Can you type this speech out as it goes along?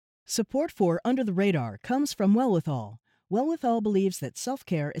Support for Under the Radar comes from Wellwithal. Wellwithal believes that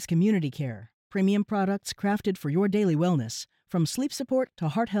self-care is community care. Premium products crafted for your daily wellness, from sleep support to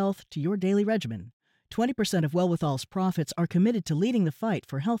heart health to your daily regimen. 20% of Wellwithal's profits are committed to leading the fight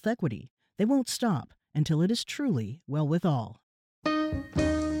for health equity. They won't stop until it is truly well with all.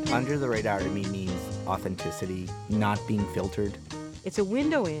 Under the radar to me means authenticity, not being filtered. It's a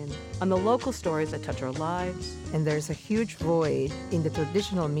window in on the local stories that touch our lives. And there's a huge void in the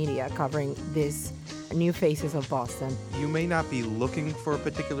traditional media covering these new faces of Boston. You may not be looking for a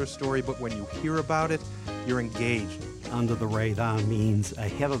particular story, but when you hear about it, you're engaged. Under the radar means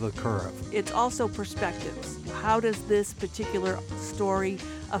ahead of the curve. It's also perspectives. How does this particular story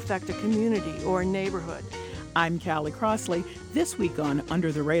affect a community or a neighborhood? I'm Callie Crossley. This week on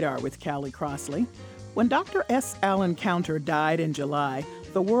Under the Radar with Callie Crossley. When Dr. S. Allen Counter died in July,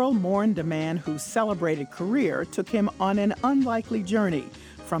 the world mourned a man whose celebrated career took him on an unlikely journey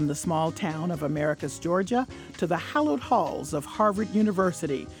from the small town of Americus, Georgia, to the hallowed halls of Harvard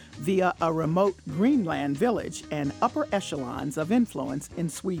University via a remote Greenland village and upper echelons of influence in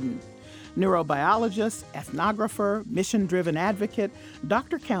Sweden. Neurobiologist, ethnographer, mission-driven advocate,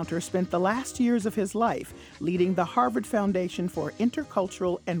 Dr. Counter spent the last years of his life leading the Harvard Foundation for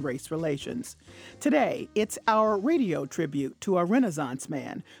Intercultural and Race Relations. Today, it's our radio tribute to a Renaissance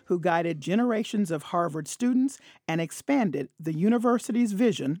man who guided generations of Harvard students and expanded the university's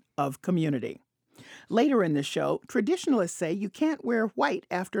vision of community. Later in the show, traditionalists say you can't wear white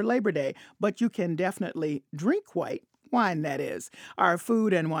after Labor Day, but you can definitely drink white. Wine, that is. Our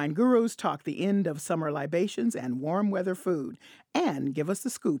food and wine gurus talk the end of summer libations and warm weather food, and give us the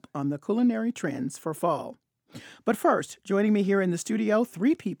scoop on the culinary trends for fall. But first, joining me here in the studio,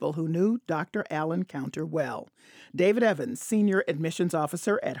 three people who knew Dr. Allen Counter well. David Evans, Senior Admissions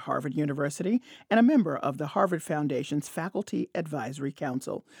Officer at Harvard University and a member of the Harvard Foundation's Faculty Advisory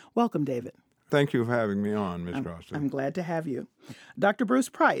Council. Welcome, David. Thank you for having me on, Ms. Crossley. I'm glad to have you. Dr. Bruce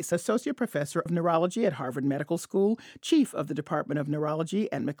Price, Associate Professor of Neurology at Harvard Medical School, Chief of the Department of Neurology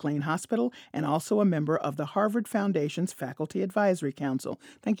at McLean Hospital, and also a member of the Harvard Foundation's Faculty Advisory Council.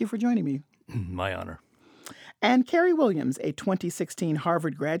 Thank you for joining me. My honor. And Carrie Williams, a 2016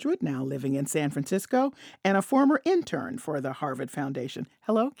 Harvard graduate, now living in San Francisco, and a former intern for the Harvard Foundation.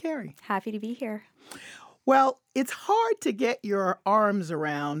 Hello, Carrie. Happy to be here. Well, it's hard to get your arms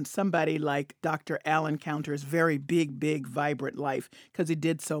around somebody like Dr. Allen Counter's very big, vibrant life because he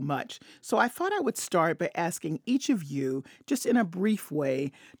did so much. So I thought I would start by asking each of you, just in a brief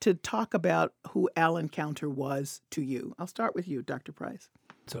way, to talk about who Allen Counter was to you. I'll start with you, Dr. Price.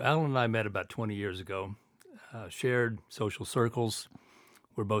 So Allen and I met about 20 years ago, shared social circles.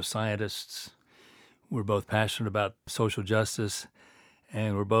 We're both scientists. We're both passionate about social justice,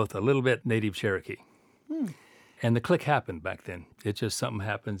 and we're both a little bit native Cherokee. And the click happened back then. It just something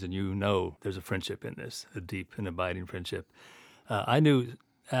happens and you know there's a friendship in this, a deep and abiding friendship. I knew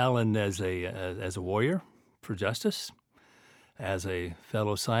Allen as a warrior for justice, as a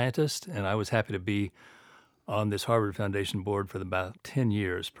fellow scientist, and I was happy to be on this Harvard Foundation board for about 10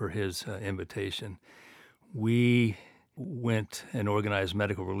 years per his invitation. We went and organized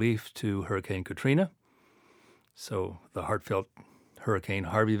medical relief to Hurricane Katrina. So the heartfelt Hurricane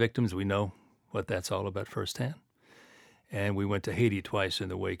Harvey victims, we know what that's all about firsthand. And we went to Haiti twice in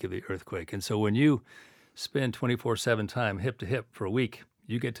the wake of the earthquake. And so when you spend 24/7 time hip to hip for a week,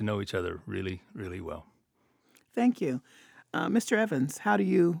 you get to know each other really, really well. Thank you. Mr. Evans, how do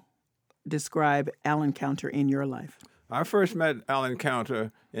you describe Allen Counter in your life? I first met Allen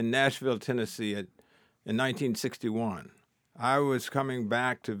Counter in Nashville, Tennessee in 1961. I was coming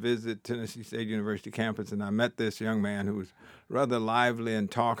back to visit Tennessee State University campus, and I met this young man who was rather lively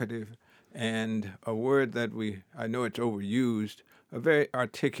and talkative, and a word that I know it's overused, a very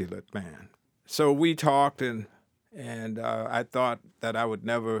articulate man. So we talked, and I thought that I would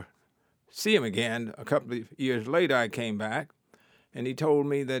never see him again. A couple of years later, I came back, and he told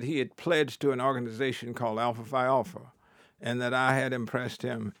me that he had pledged to an organization called Alpha Phi Alpha, and that I had impressed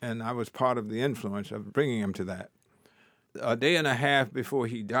him, and I was part of the influence of bringing him to that. A day and a half before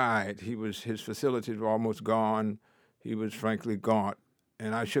he died, his facilities were almost gone. He was frankly gaunt.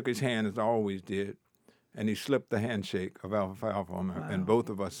 And I shook his hand, as I always did, and he slipped the handshake of Alpha Phi Alpha, and both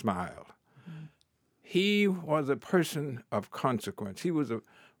of us smiled. Mm-hmm. He was a person of consequence. He was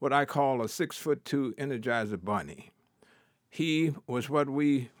what I call a 6'2" Energizer bunny. He was what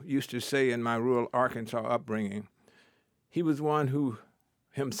we used to say in my rural Arkansas upbringing. He was one who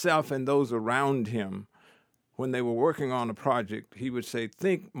himself and those around him, when they were working on a project, he would say,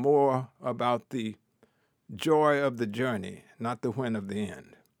 think more about the joy of the journey, not the when of the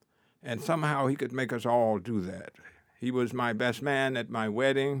end. And somehow he could make us all do that. He was my best man at my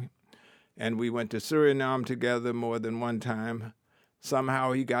wedding. And we went to Suriname together more than one time.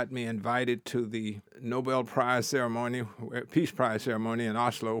 Somehow he got me invited to the Nobel Prize ceremony, Peace Prize ceremony in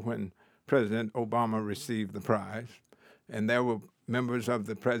Oslo when President Obama received the prize. And there were members of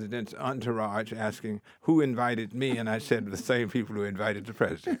the president's entourage asking who invited me, and I said the same people who invited the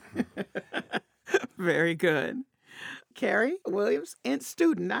president. Very good. Carrie Williams, and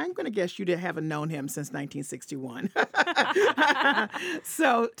student. I'm going to guess you haven't known him since 1961.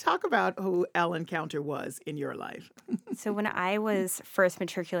 So talk about who Ellen Counter was in your life. So when I was first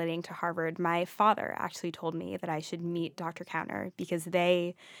matriculating to Harvard, my father actually told me that I should meet Dr. Counter because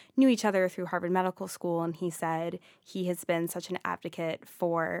they knew each other through Harvard Medical School, and he said he has been such an advocate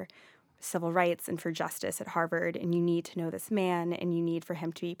for civil rights and for justice at Harvard, and you need to know this man, and you need for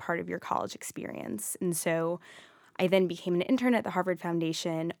him to be part of your college experience. And so I then became an intern at the Harvard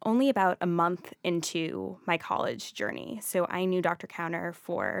Foundation only about a month into my college journey. So I knew Dr. Counter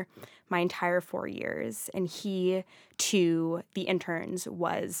for my entire 4 years, and he, to the interns,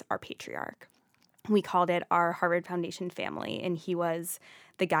 was our patriarch. We called it our Harvard Foundation family, and he was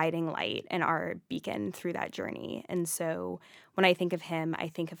the guiding light and our beacon through that journey. And so when I think of him, I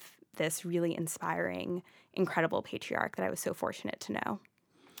think of this really inspiring, incredible patriarch that I was so fortunate to know.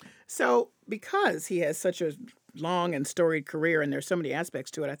 So because he has such a long and storied career and there's so many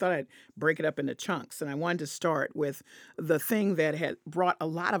aspects to it, I thought I'd break it up into chunks. And I wanted to start with the thing that had brought a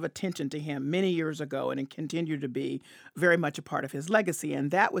lot of attention to him many years ago and it continued to be very much a part of his legacy.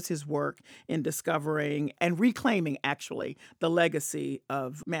 And that was his work in discovering and reclaiming, actually, the legacy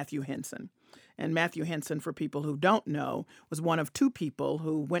of Matthew Henson. And Matthew Henson, for people who don't know, was one of two people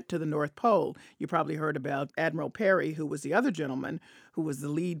who went to the North Pole. You probably heard about Admiral Perry, who was the other gentleman, who was the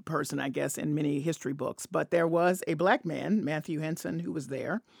lead person, I guess, in many history books. But there was a black man, Matthew Henson, who was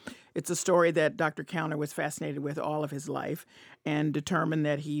there. It's a story that Dr. Counter was fascinated with all of his life and determined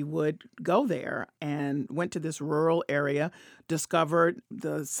that he would go there and went to this rural area, discovered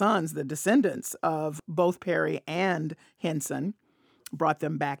the sons, the descendants of both Perry and Henson, brought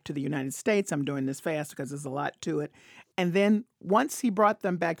them back to the United States. I'm doing this fast because there's a lot to it. And then once he brought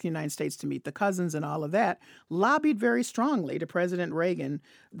them back to the United States to meet the cousins and all of that, lobbied very strongly to President Reagan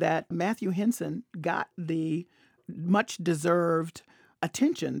that Matthew Henson got the much deserved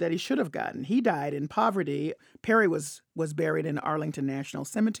attention that he should have gotten. He died in poverty. Perry was buried in Arlington National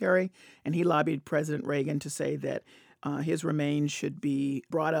Cemetery, and he lobbied President Reagan to say that his remains should be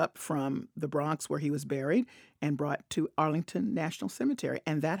brought up from the Bronx where he was buried and brought to Arlington National Cemetery.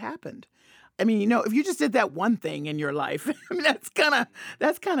 And that happened. I mean, you know, if you just did that one thing in your life, I mean, that's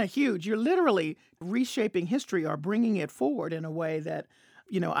kind of huge. You're literally reshaping history or bringing it forward in a way that,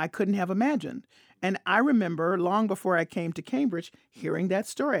 you know, I couldn't have imagined. And I remember long before I came to Cambridge hearing that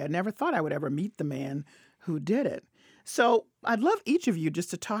story. I never thought I would ever meet the man who did it. So I'd love each of you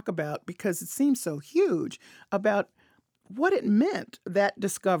just to talk about, because it seems so huge, about what it meant, that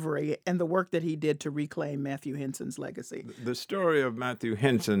discovery and the work that he did to reclaim Matthew Henson's legacy. The story of Matthew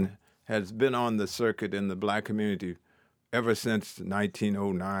Henson has been on the circuit in the black community ever since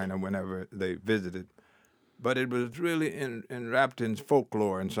 1909 or whenever they visited. But it was really enwrapped in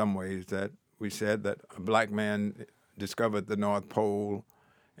folklore in some ways, that we said that a black man discovered the North Pole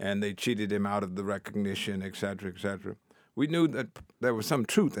and they cheated him out of the recognition, et cetera, et cetera. We knew that there was some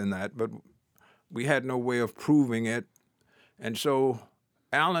truth in that, but we had no way of proving it. And so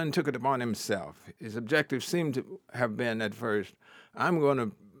Allen took it upon himself. His objective seemed to have been at first, I'm going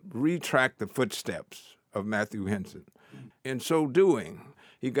to retrack the footsteps of Matthew Henson. In so doing,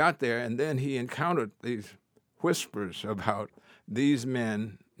 he got there, and then he encountered these whispers about these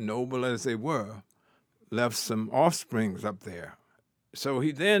men, noble as they were, left some offsprings up there. So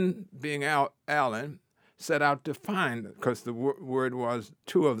he then, being Allen, set out to find, because the word was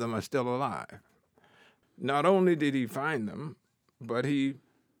 2 of them are still alive. Not only did he find them, but he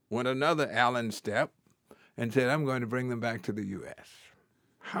went another Allen step and said, I'm going to bring them back to the U.S.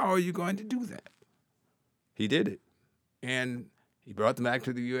 How are you going to do that? He did it. And he brought them back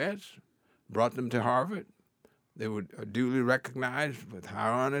to the U.S., brought them to Harvard. They were duly recognized with high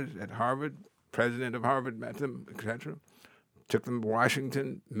honors at Harvard. President of Harvard met them, etc. Took them to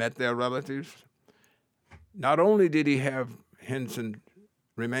Washington, met their relatives. Not only did he have Henson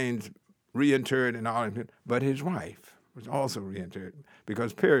remains reinterred in Arlington, but his wife was also reinterred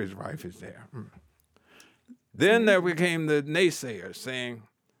because Perry's wife is there. Then there became the naysayers saying,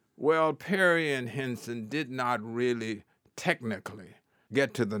 well, Perry and Henson did not really technically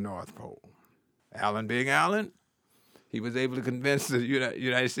get to the North Pole. Allen being Allen, he was able to convince the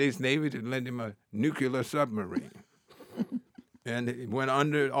United States Navy to lend him a nuclear submarine. And he went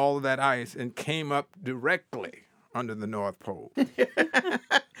under all of that ice and came up directly under the North Pole.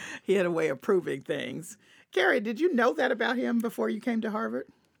 He had a way of proving things. Carrie, did you know that about him before you came to Harvard?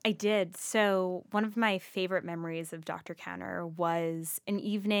 I did. So one of my favorite memories of Dr. Counter was an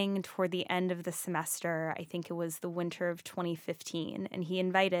evening toward the end of the semester. I think it was the winter of 2015. And he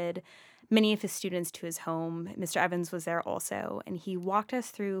invited many of his students to his home. Mr. Evans was there also. And he walked us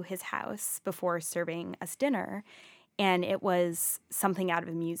through his house before serving us dinner. And it was something out of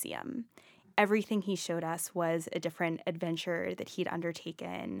a museum. Everything he showed us was a different adventure that he'd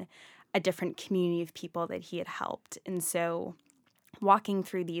undertaken, a different community of people that he had helped. And so walking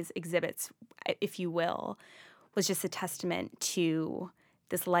through these exhibits, if you will, was just a testament to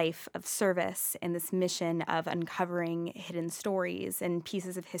this life of service and this mission of uncovering hidden stories and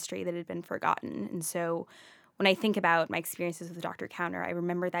pieces of history that had been forgotten. And so when I think about my experiences with Dr. Counter, I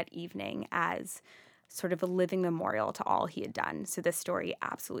remember that evening as sort of a living memorial to all he had done. So this story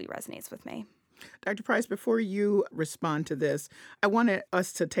absolutely resonates with me. Dr. Price, before you respond to this, I wanted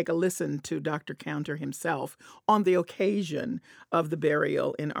us to take a listen to Dr. Counter himself on the occasion of the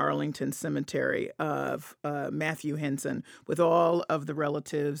burial in Arlington Cemetery of Matthew Henson, with all of the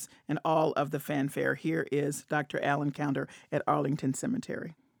relatives and all of the fanfare. Here is Dr. Alan Counter at Arlington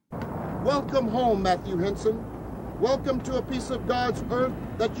Cemetery. Welcome home, Matthew Henson. Welcome to a piece of God's earth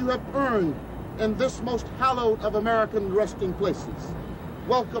that you have earned in this most hallowed of American resting places.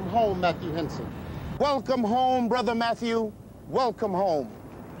 Welcome home, Matthew Henson. Welcome home, Brother Matthew. Welcome home.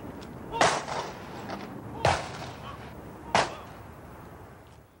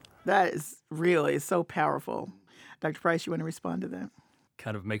 That is really so powerful. Dr. Price, you want to respond to that?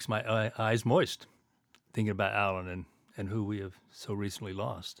 Kind of makes my eyes moist thinking about Alan and who we have so recently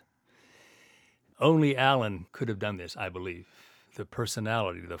lost. Only Alan could have done this, I believe. The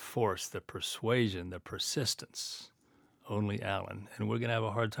personality, the force, the persuasion, the persistence. Only Alan. And we're going to have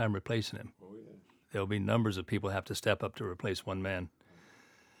a hard time replacing him. There'll be numbers of people have to step up to replace one man,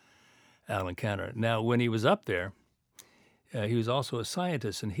 Alan Counter. Now, when he was up there, he was also a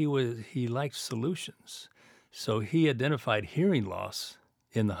scientist, and he liked solutions. So he identified hearing loss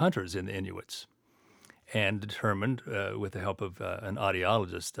in the hunters, in the Inuits, and determined, with the help of an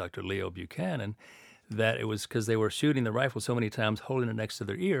audiologist, Dr. Leo Buchanan, that it was because they were shooting the rifle so many times, holding it next to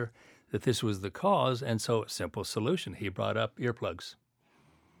their ear, that this was the cause. And so a simple solution, he brought up earplugs.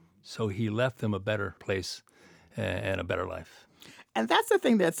 So he left them a better place and a better life. And that's the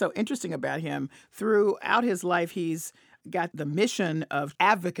thing that's so interesting about him. Throughout his life, he's got the mission of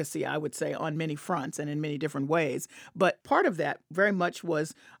advocacy, I would say, on many fronts and in many different ways. But part of that very much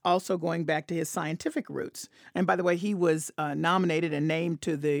was also going back to his scientific roots. And by the way, he was nominated and named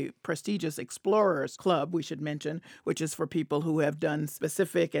to the prestigious Explorers Club, we should mention, which is for people who have done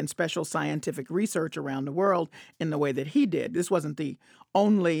specific and special scientific research around the world in the way that he did. This wasn't the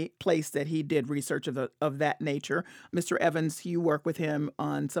only place that he did research of that nature. Mr. Evans, you work with him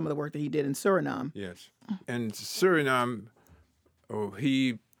on some of the work that he did in Suriname. Yes. In Suriname,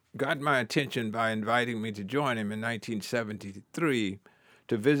 he got my attention by inviting me to join him in 1973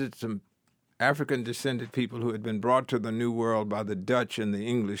 to visit some African-descended people who had been brought to the New World by the Dutch and the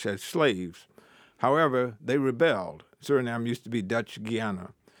English as slaves. However, they rebelled. Suriname used to be Dutch Guiana,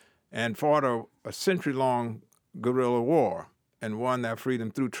 and fought a century-long guerrilla war and won their freedom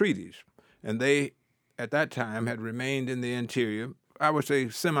through treaties. And they, at that time, had remained in the interior, I would say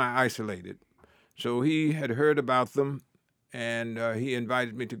semi-isolated. So he had heard about them, and he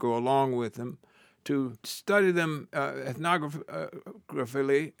invited me to go along with him to study them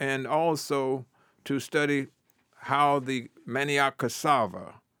ethnographically, and also to study how the manioc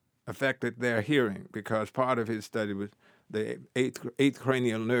cassava affected their hearing, because part of his study was the eighth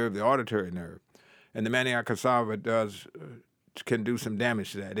cranial nerve, the auditory nerve. And the manioc cassava can do some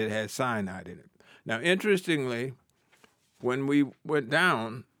damage to that. It has cyanide in it. Now, interestingly, when we went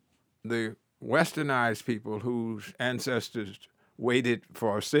down, the westernized people whose ancestors waited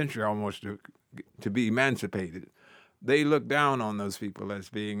for a century almost to be emancipated, they looked down on those people as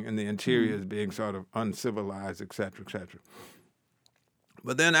being in the interior, as being sort of uncivilized, et cetera, et cetera.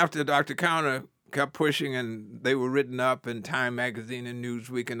 But then after Dr. Counter kept pushing, and they were written up in Time Magazine and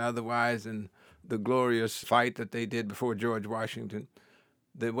Newsweek and otherwise, and the glorious fight that they did before George Washington,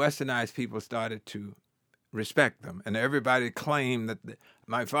 the westernized people started to respect them. And everybody claimed that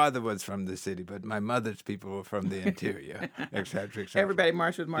my father was from the city, but my mother's people were from the interior, et cetera, et cetera. Everybody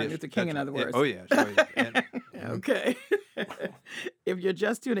marched with Martin Luther King, in other words. Oh, yes. Oh, yes. Okay. If you're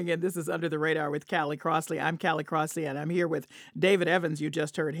just tuning in, this is Under the Radar with Callie Crossley. I'm Callie Crossley, and I'm here with David Evans, you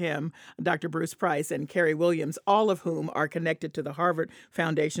just heard him, Dr. Bruce Price, and Carrie Williams, all of whom are connected to the Harvard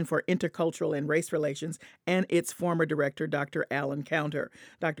Foundation for Intercultural and Race Relations and its former director, Dr. Alan Counter.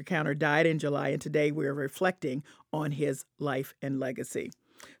 Dr. Counter died in July, and today we're reflecting on his life and legacy.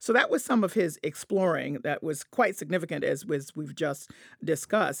 So that was some of his exploring that was quite significant, as we've just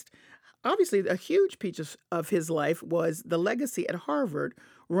discussed. Obviously, a huge piece of his life was the legacy at Harvard,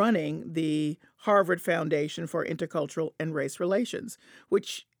 running the Harvard Foundation for Intercultural and Race Relations,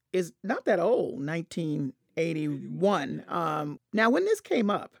 which is not that old, 1981. Now, when this came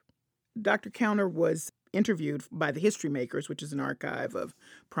up, Dr. Counter was interviewed by the History Makers, which is an archive of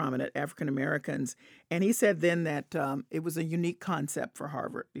prominent African Americans. And he said then that it was a unique concept for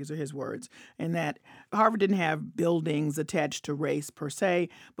Harvard. These are his words. And that Harvard didn't have buildings attached to race per se,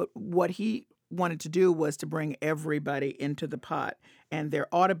 but what he wanted to do was to bring everybody into the pot. And there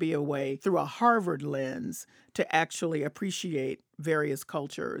ought to be a way through a Harvard lens to actually appreciate various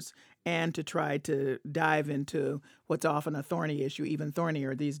cultures and to try to dive into what's often a thorny issue, even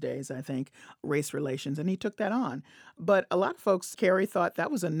thornier these days, I think, race relations. And he took that on. But a lot of folks, Carrie, thought that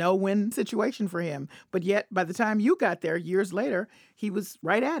was a no-win situation for him. But yet, by the time you got there, years later, he was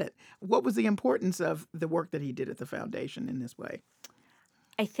right at it. What was the importance of the work that he did at the foundation in this way?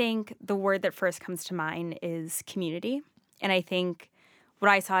 I think the word that first comes to mind is community. And I think what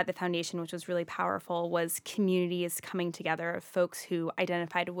I saw at the foundation, which was really powerful, was communities coming together of folks who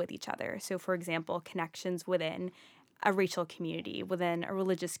identified with each other. So, for example, connections within a racial community, within a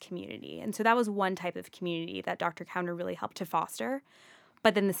religious community. And so that was one type of community that Dr. Counter really helped to foster.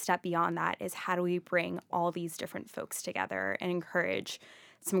 But then the step beyond that is how do we bring all these different folks together and encourage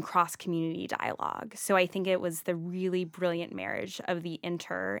some cross-community dialogue. So I think it was the really brilliant marriage of the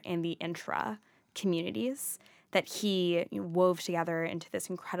inter and the intra communities that he wove together into this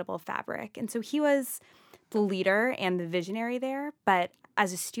incredible fabric. And so he was the leader and the visionary there, but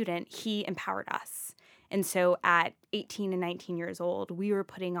as a student, he empowered us. And so at 18 and 19 years old, we were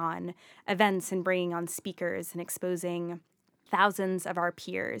putting on events and bringing on speakers and exposing thousands of our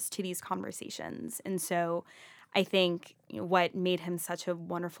peers to these conversations. And so I think what made him such a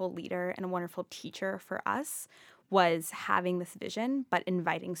wonderful leader and a wonderful teacher for us was having this vision, but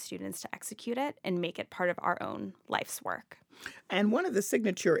inviting students to execute it and make it part of our own life's work. And one of the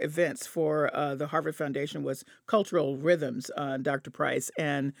signature events for the Harvard Foundation was Cultural Rhythms, Dr. Price.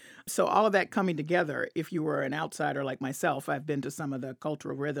 And so all of that coming together, if you were an outsider like myself, I've been to some of the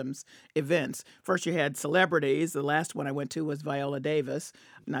Cultural Rhythms events. First you had celebrities. The last one I went to was Viola Davis,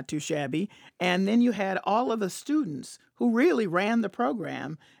 not too shabby. And then you had all of the students who really ran the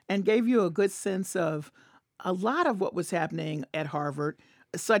program and gave you a good sense of a lot of what was happening at Harvard,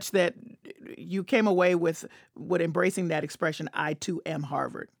 such that you came away with embracing that expression, I too am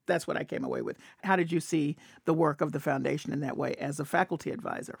Harvard. That's what I came away with. How did you see the work of the foundation in that way as a faculty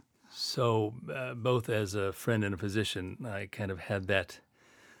advisor? So both as a friend and a physician, I kind of had that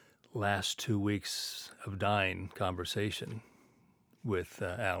last 2 weeks of dying conversation with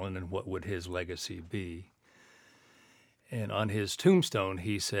Alan and what would his legacy be. And on his tombstone,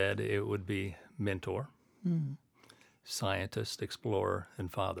 he said it would be mentor, scientist, explorer,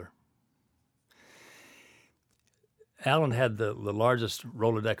 and father. Alan had the largest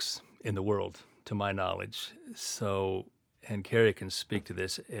Rolodex in the world, to my knowledge. So, and Carrie can speak to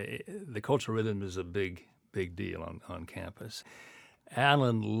this, the cultural rhythm is a big deal on campus.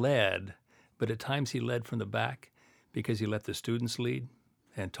 Alan led, but at times he led from the back because he let the students lead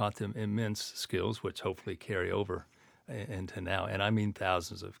and taught them immense skills, which hopefully carry over into now. And I mean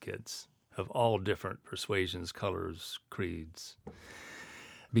thousands of kids of all different persuasions, colors, creeds,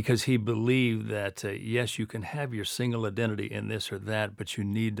 because he believed that, yes, you can have your single identity in this or that, but you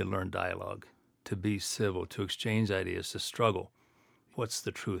need to learn dialogue, to be civil, to exchange ideas, to struggle. What's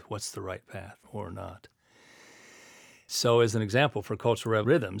the truth? What's the right path or not? So as an example for cultural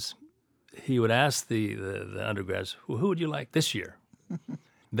rhythms, he would ask the undergrads, well, who would you like this year?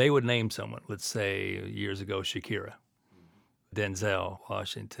 They would name someone, let's say years ago, Shakira. Denzel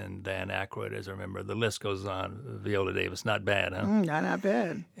Washington, Dan Aykroyd, as I remember. The list goes on. Viola Davis, not bad, huh? Not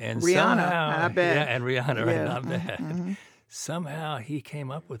bad. And Rihanna, somehow, not bad. Yeah, and Rihanna, right, not bad. Somehow he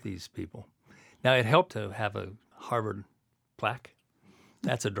came up with these people. Now, it helped to have a Harvard plaque.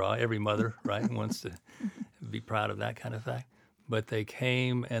 That's a draw. Every mother, right, wants to be proud of that kind of fact. But they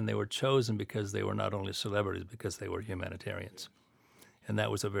came and they were chosen because they were not only celebrities, because they were humanitarians. And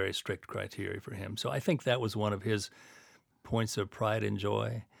that was a very strict criteria for him. So I think that was one of his points of pride and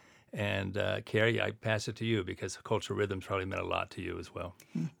joy. And Carrie, I pass it to you because cultural rhythms probably meant a lot to you as well.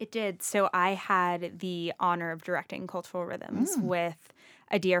 It did. So I had the honor of directing Cultural Rhythms with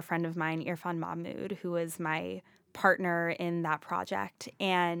a dear friend of mine, Irfan Mahmood, who was my partner in that project.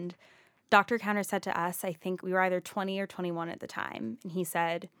 And Dr. Counter said to us, I think we were either 20 or 21 at the time, and he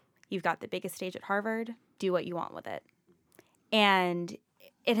said, you've got the biggest stage at Harvard, do what you want with it. And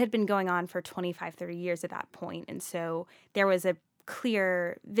it had been going on for 25, 30 years at that point. And so there was a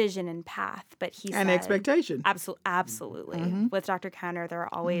clear vision and path, but he and said, expectation. Absolutely. Mm-hmm. With Dr. Counter, there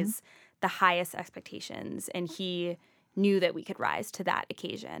are always the highest expectations, and he knew that we could rise to that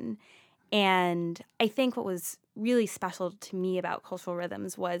occasion. And I think what was really special to me about Cultural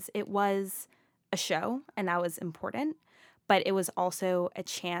Rhythms was it was a show, and that was important, but it was also a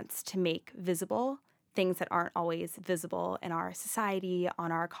chance to make visible things that aren't always visible in our society,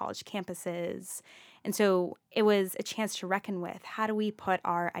 on our college campuses. And so it was a chance to reckon with, how do we put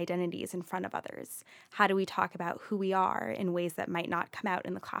our identities in front of others? How do we talk about who we are in ways that might not come out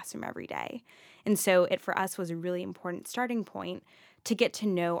in the classroom every day? And so it, for us, was a really important starting point to get to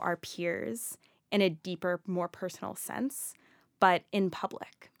know our peers in a deeper, more personal sense, but in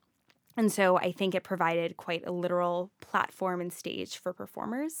public. And so I think it provided quite a literal platform and stage for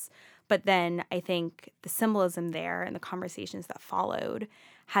performers. But then I think the symbolism there and the conversations that followed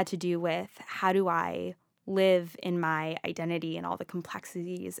had to do with, how do I live in my identity and all the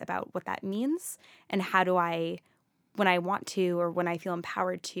complexities about what that means? And how do I, when I want to or when I feel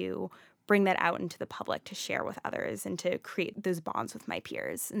empowered to, bring that out into the public to share with others and to create those bonds with my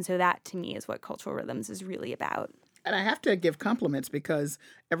peers? And so that, to me, is what Cultural Rhythms is really about. And I have to give compliments because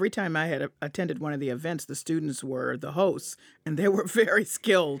every time I had attended one of the events, the students were the hosts, and they were very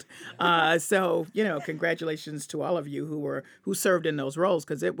skilled. So, congratulations to all of you who served in those roles,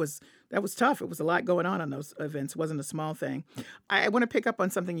 because that was tough. It was a lot going on those events. It wasn't a small thing. I want to pick up on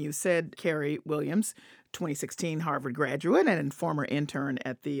something you said, Carrie Williams, 2016 Harvard graduate and former intern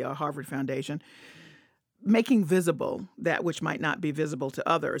at the Harvard Foundation. Making visible that which might not be visible to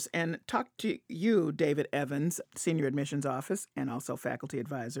others. And talk to you, David Evans, Senior Admissions Office and also faculty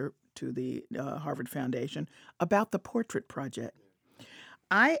advisor to the Harvard Foundation, about the Portrait Project.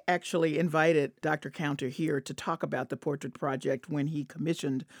 I actually invited Dr. Counter here to talk about the Portrait Project when he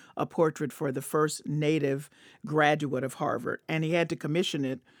commissioned a portrait for the first Native graduate of Harvard. And he had to commission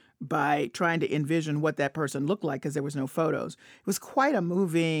it by trying to envision what that person looked like because there was no photos. It was quite a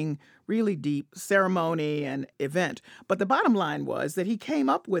moving, really deep ceremony and event. But the bottom line was that he came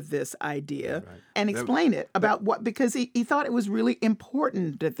up with this idea and explained it about what, because he thought it was really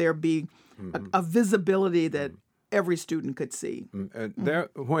important that there be a visibility that every student could see.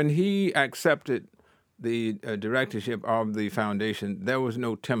 When he accepted the directorship of the foundation, there was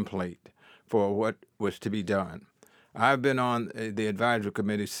no template for what was to be done. I've been on the advisory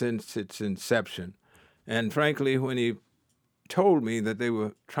committee since its inception. And frankly, when he told me that they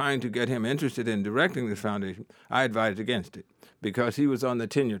were trying to get him interested in directing this foundation, I advised against it because he was on the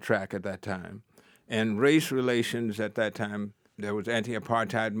tenure track at that time. And race relations at that time, there was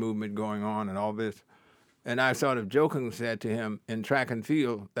anti-apartheid movement going on and all this. And I sort of jokingly said to him, in track and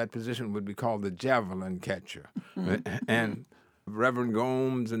field, that position would be called the javelin catcher. And Reverend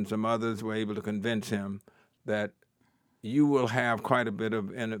Gomes and some others were able to convince him that you will have quite a bit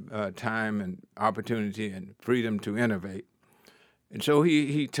of time and opportunity and freedom to innovate. And so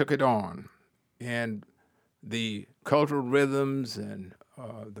he took it on. And the Cultural Rhythms and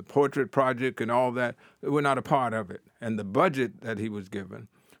the Portrait Project and all that were not a part of it. And the budget that he was given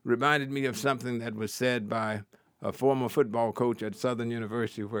reminded me of something that was said by a former football coach at Southern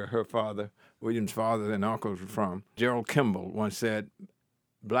University, where her father, William's father and uncles were from. Gerald Kimball once said,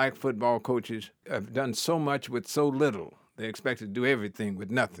 black football coaches have done so much with so little. They expected to do everything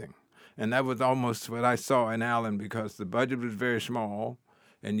with nothing. And that was almost what I saw in Allen, because the budget was very small,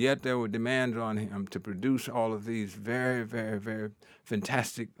 and yet there were demands on him to produce all of these very, very, very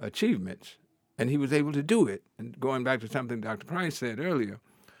fantastic achievements. And he was able to do it. And going back to something Dr. Price said earlier,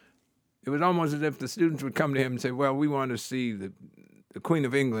 it was almost as if the students would come to him and say, well, we want to see the Queen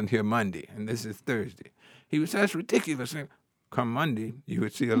of England here Monday, and this is Thursday. He would say, that's ridiculous. Come Monday, you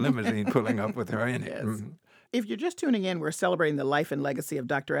would see a limousine pulling up with her in it. Yes. If you're just tuning in, we're celebrating the life and legacy of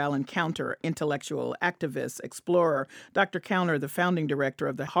Dr. Alan Counter, intellectual, activist, explorer. Dr. Counter, the founding director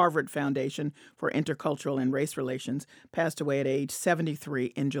of the Harvard Foundation for Intercultural and Race Relations, passed away at age 73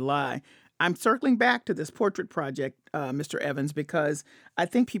 in July. I'm circling back to this portrait project, Mr. Evans, because I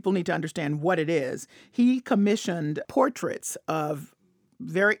think people need to understand what it is. He commissioned portraits of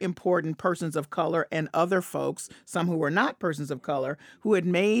very important persons of color and other folks, some who were not persons of color, who had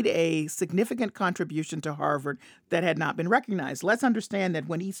made a significant contribution to Harvard that had not been recognized. Let's understand that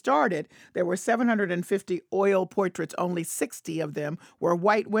when he started, there were 750 oil portraits. Only 60 of them were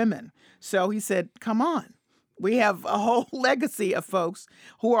white women. So he said, come on. We have a whole legacy of folks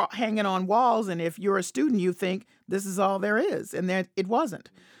who are hanging on walls, and if you're a student, you think this is all there is, and it wasn't.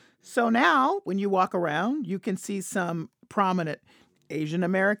 So now, when you walk around, you can see some prominent Asian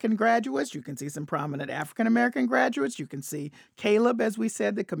American graduates. You can see some prominent African American graduates. You can see Caleb, as we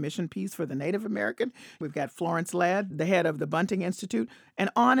said, the commissioned piece for the Native American. We've got Florence Ladd, the head of the Bunting Institute, and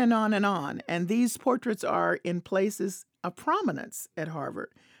on and on and on. And these portraits are in places of prominence at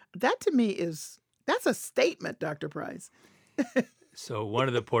Harvard. That to me that's a statement, Dr. Price. So one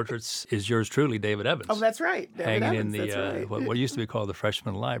of the portraits is yours truly, David Evans. Oh, that's right. David hanging Evans, in the what used to be called the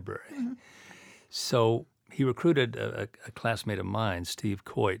freshman library. Mm-hmm. So he recruited a classmate of mine, Steve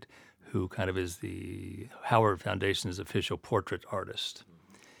Coit, who kind of is the Howard Foundation's official portrait artist.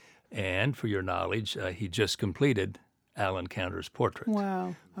 And for your knowledge, he just completed Allen Counter's portrait, wow.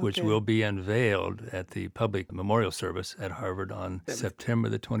 Okay. which will be unveiled at the public memorial service at Harvard on September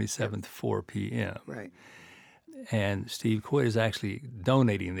the 27th, 4 p.m. Right. And Steve Coit is actually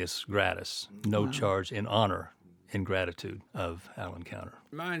donating this gratis, no charge, in honor, in gratitude of Allen Counter.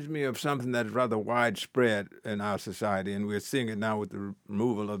 Reminds me of something that is rather widespread in our society, and we're seeing it now with the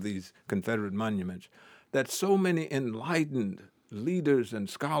removal of these Confederate monuments, that so many enlightened leaders and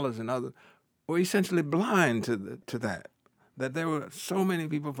scholars and others were essentially blind to that there were so many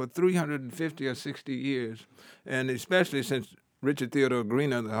people for 350 or 60 years, and especially since Richard Theodore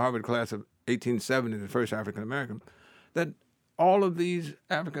Greener, the Harvard class of 1870, the first African-American, that all of these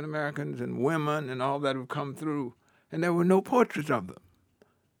African-Americans and women and all that have come through, and there were no portraits of them.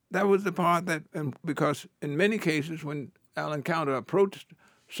 That was the part that, because in many cases when Allen Counter approached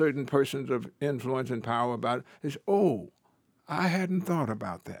certain persons of influence and power about it, is, I hadn't thought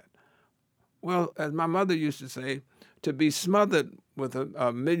about that. Well, as my mother used to say, to be smothered with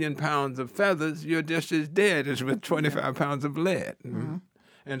a million pounds of feathers, you're just as dead as with 25 pounds of lead. Mm-hmm.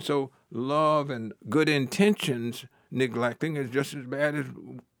 And so love and good intentions neglecting is just as bad as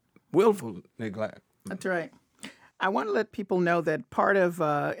willful neglect. That's right. I want to let people know that part of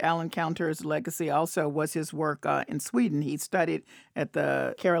Allen Counter's legacy also was his work in Sweden. He studied at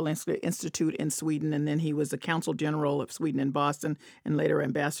the Karolinska Institute in Sweden, and then he was the Consul General of Sweden in Boston and later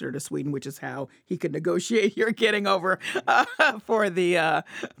ambassador to Sweden, which is how he could negotiate your getting over for the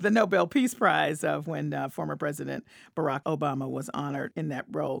Nobel Peace Prize when former President Barack Obama was honored in that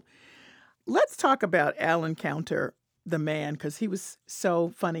role. Let's talk about Allen Counter, the man, because he was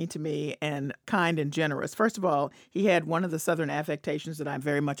so funny to me and kind and generous. First of all, he had one of the Southern affectations that I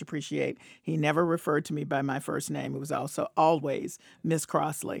very much appreciate. He never referred to me by my first name. It was also always Miss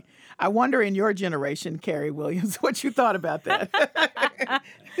Crossley. I wonder in your generation, Carrie Williams, what you thought about that.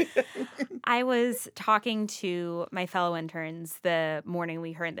 I was talking to my fellow interns the morning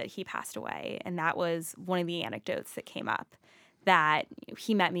we heard that he passed away, and that was one of the anecdotes that came up, that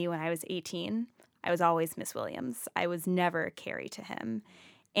he met me when I was 18. I was always Miss Williams. I was never Carrie to him.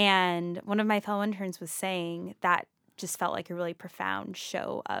 And one of my fellow interns was saying that just felt like a really profound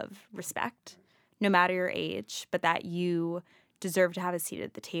show of respect, no matter your age, but that you deserve to have a seat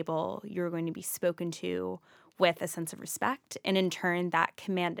at the table. You're going to be spoken to with a sense of respect. And in turn, that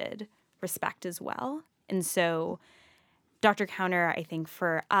commanded respect as well. And so Dr. Counter, I think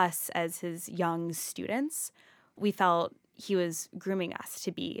for us as his young students, we felt he was grooming us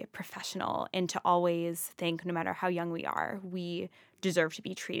to be professional and to always think, no matter how young we are, we deserve to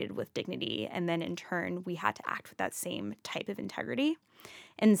be treated with dignity. And then in turn, we had to act with that same type of integrity.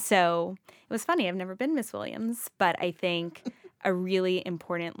 And so it was funny. I've never been Miss Williams, but I think a really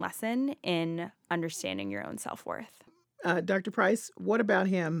important lesson in understanding your own self-worth. Dr. Price, what about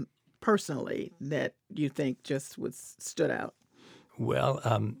him personally that you think just stood out? Well,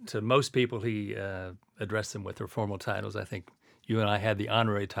 to most people, he addressed them with their formal titles. I think you and I had the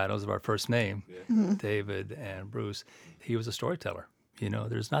honorary titles of our first name, David and Bruce. He was a storyteller. You know,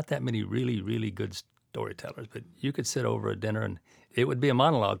 there's not that many really, really good storytellers, but you could sit over at dinner and it would be a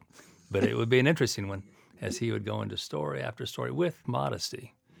monologue, but it would be an interesting one as he would go into story after story with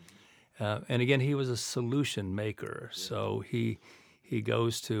modesty. And again, he was a solution maker. So he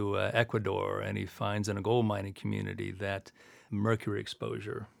goes to Ecuador and he finds in a gold mining community that mercury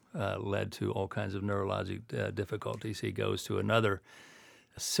exposure led to all kinds of neurologic difficulties. He goes to another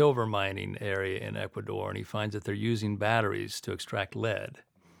silver mining area in Ecuador, and he finds that they're using batteries to extract lead,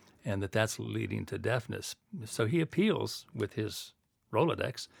 and that's leading to deafness. So he appeals with his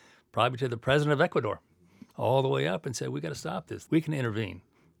Rolodex probably to the president of Ecuador all the way up and said, we got to stop this. We can intervene.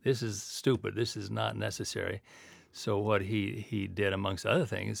 This is stupid. This is not necessary. So what he did, amongst other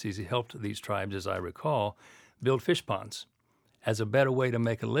things, is he helped these tribes, as I recall, build fish ponds as a better way to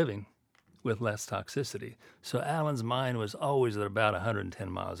make a living with less toxicity. So Allen's mind was always at about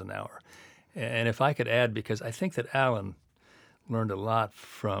 110 miles an hour. And if I could add, because I think that Allen learned a lot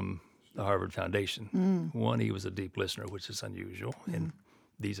from the Harvard Foundation. One, he was a deep listener, which is unusual in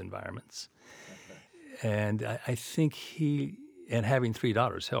these environments. And I think he And having 3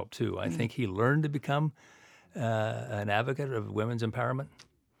 daughters helped, too. I think he learned to become an advocate of women's empowerment.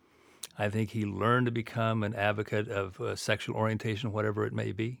 I think he learned to become an advocate of sexual orientation, whatever it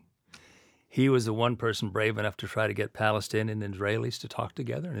may be. He was the one person brave enough to try to get Palestinian and Israelis to talk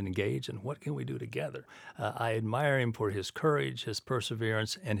together and engage, and what can we do together? I admire him for his courage, his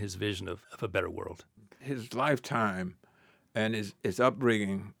perseverance, and his vision of a better world. His lifetime and his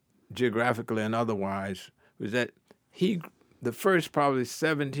upbringing, geographically and otherwise, was that the first probably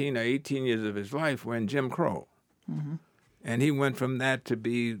 17 or 18 years of his life were in Jim Crow. Mm-hmm. And he went from that to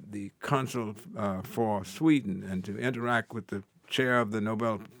be the consul for Sweden and to interact with the chair of the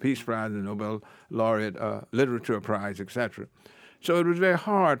Nobel Peace Prize, the Nobel Laureate Literature Prize, etc. So it was very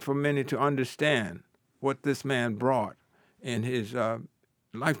hard for many to understand what this man brought in his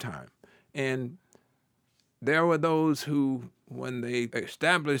lifetime. And there were those who, when they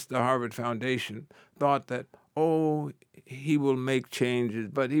established the Harvard Foundation, thought that, oh, he will make changes,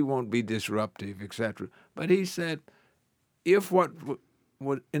 but he won't be disruptive, etc. But he said, if what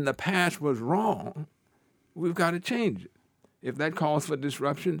in the past was wrong, we've got to change it. If that calls for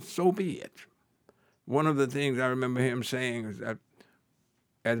disruption, so be it. One of the things I remember him saying is that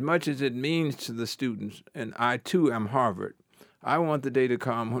as much as it means to the students, and I too am Harvard, I want the day to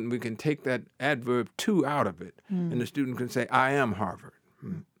come when we can take that adverb to out of it, and the student can say, I am Harvard.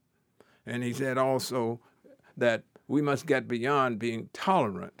 And he said also that we must get beyond being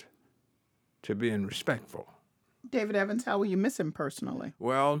tolerant to being respectful. David Evans, how will you miss him personally?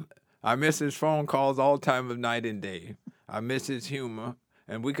 Well, I miss his phone calls all time of night and day. I miss his humor,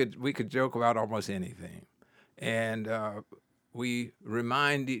 and we could joke about almost anything. And we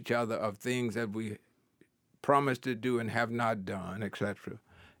remind each other of things that we promised to do and have not done, etc.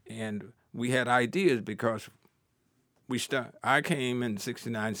 And we had ideas because I came in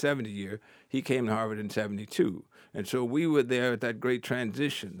 69, 70 year. He came to Harvard in 72. And so we were there at that great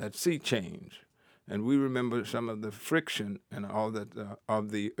transition, that sea change. And we remember some of the friction and all that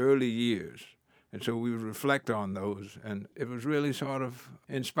of the early years. And so we would reflect on those. And it was really sort of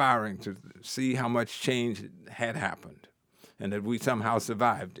inspiring to see how much change had happened and that we somehow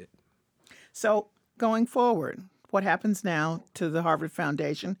survived it. So going forward, what happens now to the Harvard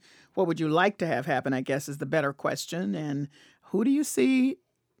Foundation? What would you like to have happen, I guess, is the better question. And who do you see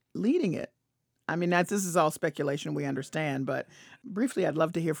leading it? I mean, this is all speculation, we understand. But briefly, I'd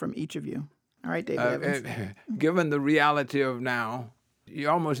love to hear from each of you. All right, David Evans. Given the reality of now, you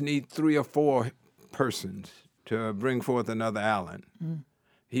almost need 3 or 4 persons to bring forth another Allen.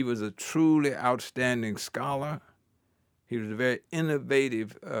 He was a truly outstanding scholar. He was a very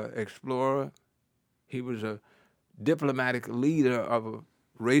innovative explorer. He was a diplomatic leader of a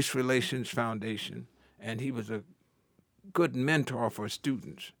race relations foundation, and he was a good mentor for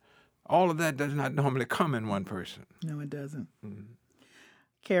students. All of that does not normally come in one person. No, it doesn't.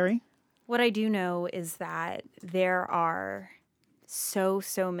 Carrie? What I do know is that there are so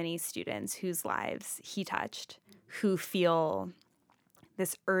many students whose lives he touched who feel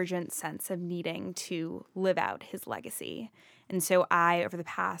this urgent sense of needing to live out his legacy. And so I, over the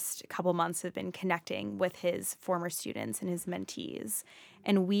past couple months, have been connecting with his former students and his mentees.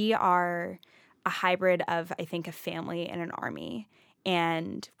 And we are a hybrid of, I think, a family and an army.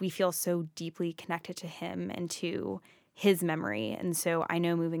 And we feel so deeply connected to him and to his memory. And so I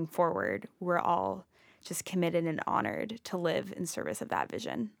know moving forward, we're all just committed and honored to live in service of that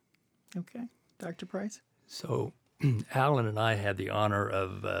vision. Okay. Dr. Price? So Alan and I had the honor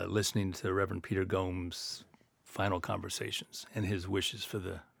of listening to Reverend Peter Gomes' final conversations and his wishes for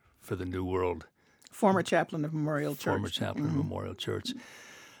the new world. Former chaplain of Memorial Church. Former chaplain of Memorial Church.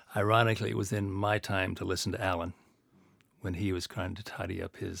 Ironically, it was in my time to listen to Alan when he was trying to tidy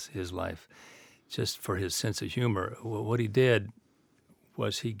up his life. Just for his sense of humor, what he did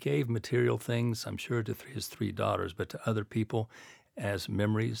was he gave material things, I'm sure, to his 3 daughters, but to other people as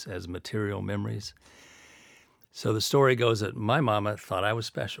memories, as material memories. So the story goes that my mama thought I was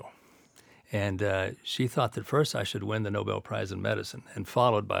special. And she thought that first I should win the Nobel Prize in Medicine and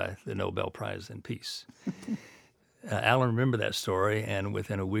followed by the Nobel Prize in Peace. Alan remembered that story, and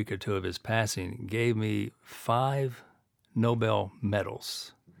within a week or 2 of his passing, gave me 5 Nobel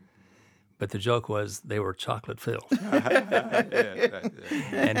medals. But the joke was they were chocolate filled.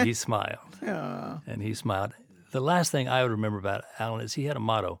 And he smiled. Aww. And he smiled. The last thing I would remember about Alan is he had a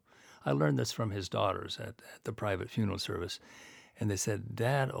motto. I learned this from his daughters at the private funeral service. And they said,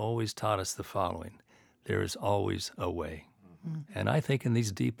 Dad always taught us the following: there is always a way. And I think in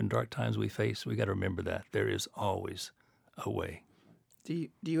these deep and dark times we face, we got to remember that there is always a way. Do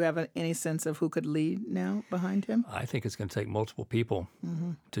you have any sense of who could lead now behind him? I think it's going to take multiple people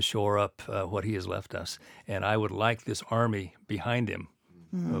to shore up what he has left us. And I would like this army behind him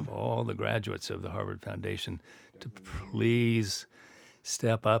of all the graduates of the Harvard Foundation to please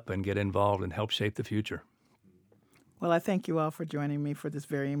step up and get involved and help shape the future. Well, I thank you all for joining me for this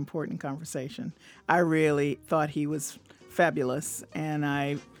very important conversation. I really thought he was fabulous, and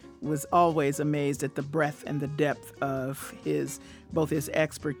I was always amazed at the breadth and the depth of both his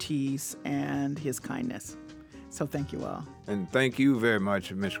expertise and his kindness. So thank you all. And thank you very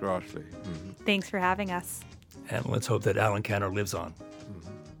much, Ms. Crossley. Thanks for having us. And let's hope that Alan Counter lives on.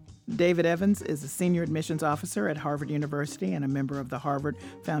 David Evans is a senior admissions officer at Harvard University and a member of the Harvard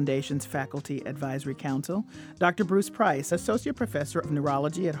Foundation's Faculty Advisory Council. Dr. Bruce Price, associate professor of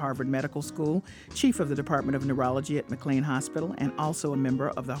neurology at Harvard Medical School, chief of the Department of Neurology at McLean Hospital, and also a member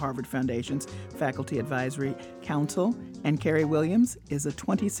of the Harvard Foundation's Faculty Advisory Council. And Carrie Williams is a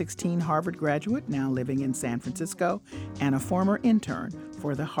 2016 Harvard graduate, now living in San Francisco, and a former intern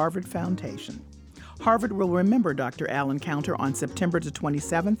for the Harvard Foundation. Harvard will remember Dr. Alan Counter on September the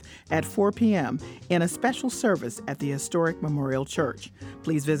 27th at 4 p.m. in a special service at the historic Memorial Church.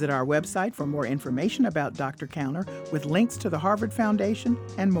 Please visit our website for more information about Dr. Counter with links to the Harvard Foundation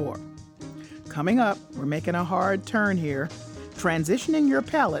and more. Coming up, we're making a hard turn here, transitioning your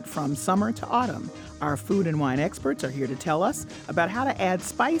palate from summer to autumn. Our food and wine experts are here to tell us about how to add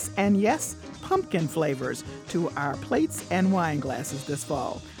spice and, yes, pumpkin flavors to our plates and wine glasses this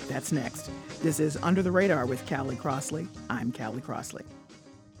fall. That's next. This is Under the Radar with Callie Crossley. I'm Callie Crossley.